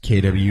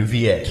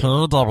KWVA.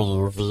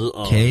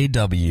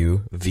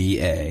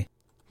 KWVA.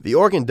 The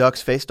Oregon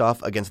Ducks faced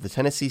off against the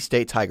Tennessee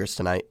State Tigers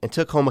tonight and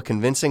took home a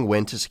convincing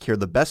win to secure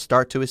the best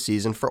start to a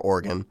season for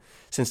Oregon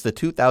since the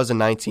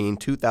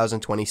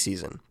 2019-2020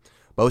 season,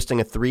 boasting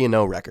a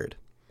 3-0 record.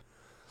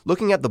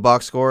 Looking at the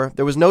box score,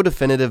 there was no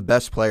definitive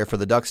best player for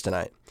the Ducks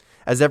tonight,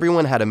 as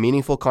everyone had a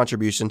meaningful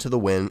contribution to the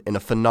win in a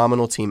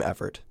phenomenal team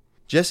effort.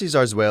 Jesse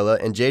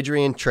Zarzuela and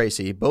Jadrian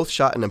Tracy both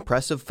shot an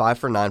impressive 5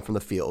 for 9 from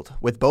the field,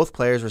 with both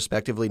players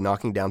respectively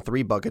knocking down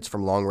 3 buckets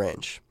from long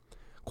range.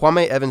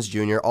 Kwame Evans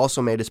Jr.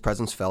 also made his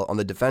presence felt on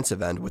the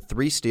defensive end with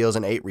 3 steals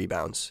and 8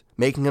 rebounds,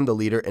 making him the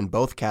leader in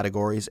both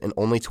categories in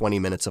only 20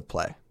 minutes of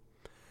play.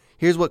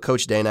 Here's what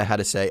Coach Dana had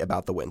to say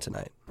about the win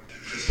tonight.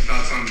 Just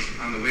thoughts on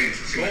the win.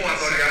 Well, I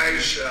thought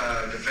guys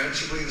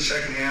defensively the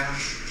second half,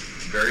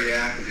 very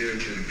active,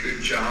 did a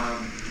good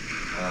job.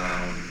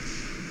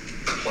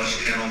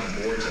 Plus 10 on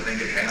the boards. I think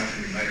at half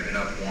we might have been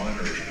up 1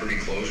 or it was pretty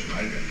close. We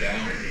might have been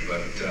down,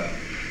 but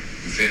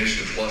we finished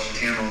a plus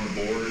 10 on the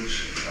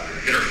boards.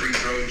 Hit our free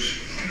throws.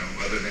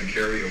 Other than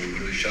Carrio, we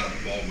really shot the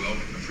ball well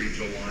from the free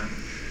throw line.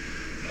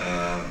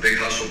 Big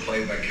hustle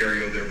play by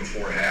Carrio there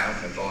before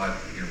half. I thought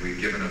we'd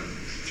given him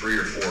 3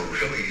 or 4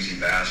 really easy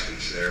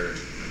baskets there.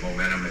 The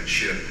momentum had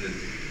shifted.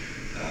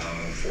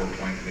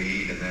 4-point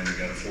lead, and then we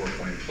got a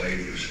 4-point play.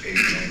 It was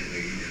 8-point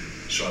lead.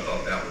 So I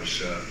thought that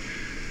was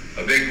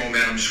a big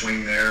momentum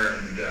swing there,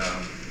 and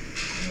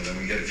then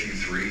we get a few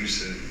threes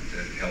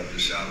that helped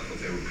us out. I thought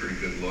they were pretty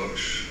good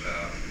looks.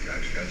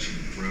 Guys got some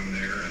room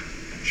there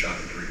and shot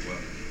it pretty well.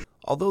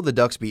 Although the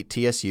Ducks beat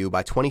TSU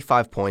by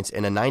 25 points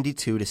in a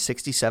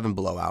 92-67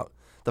 blowout,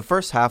 the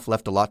first half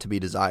left a lot to be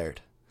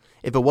desired.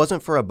 If it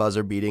wasn't for a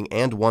buzzer beating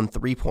and 1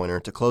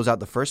 3-pointer to close out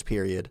the first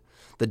period,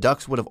 the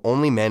Ducks would have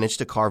only managed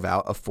to carve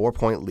out a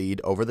 4-point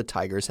lead over the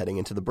Tigers heading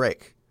into the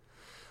break.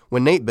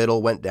 When Nate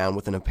Biddle went down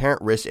with an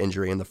apparent wrist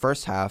injury in the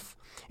first half,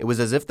 it was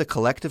as if the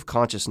collective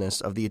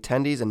consciousness of the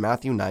attendees in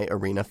Matthew Knight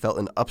Arena felt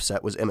an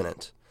upset was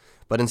imminent.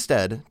 But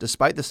instead,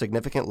 despite the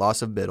significant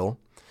loss of Biddle,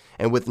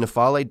 and with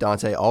Nafale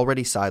Dante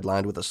already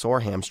sidelined with a sore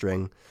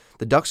hamstring,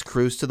 the Ducks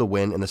cruised to the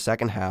win in the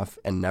second half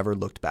and never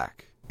looked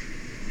back.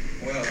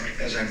 Well,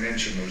 as I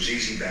mentioned, those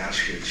easy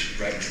baskets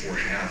right before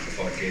half I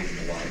thought gave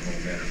them a lot of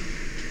momentum.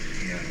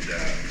 And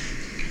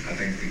I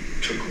think we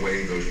took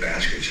away those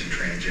baskets in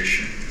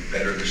transition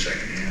better the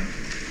second half.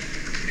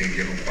 We didn't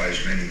give them quite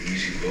as many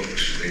easy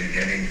looks. They didn't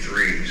have any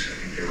threes. I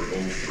think they were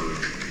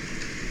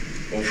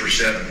 0 for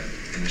 7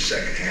 in the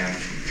second half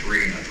from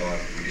 3. And I thought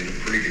we did a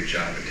pretty good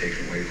job of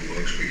taking away the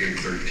looks. We gave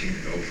 13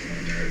 to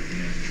Oakland there at the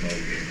end. Mo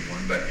gave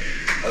 1. But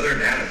other than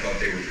that, I thought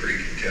they were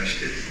pretty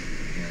contested.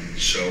 And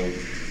so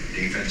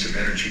defensive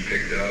energy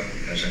picked up.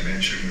 As I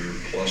mentioned, we were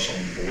plus on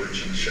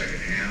boards in the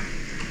second half.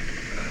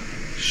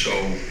 So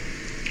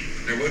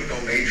there wasn't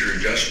no major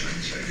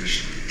adjustments. I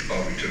just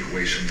thought we took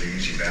away some of the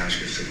easy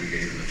baskets that we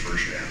gave in the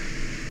first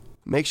half.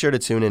 Make sure to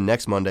tune in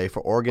next Monday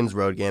for Oregon's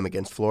road game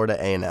against Florida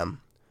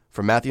A&M.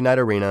 From Matthew Knight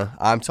Arena,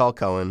 I'm Tal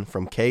Cohen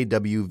from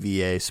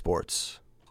KWVA Sports.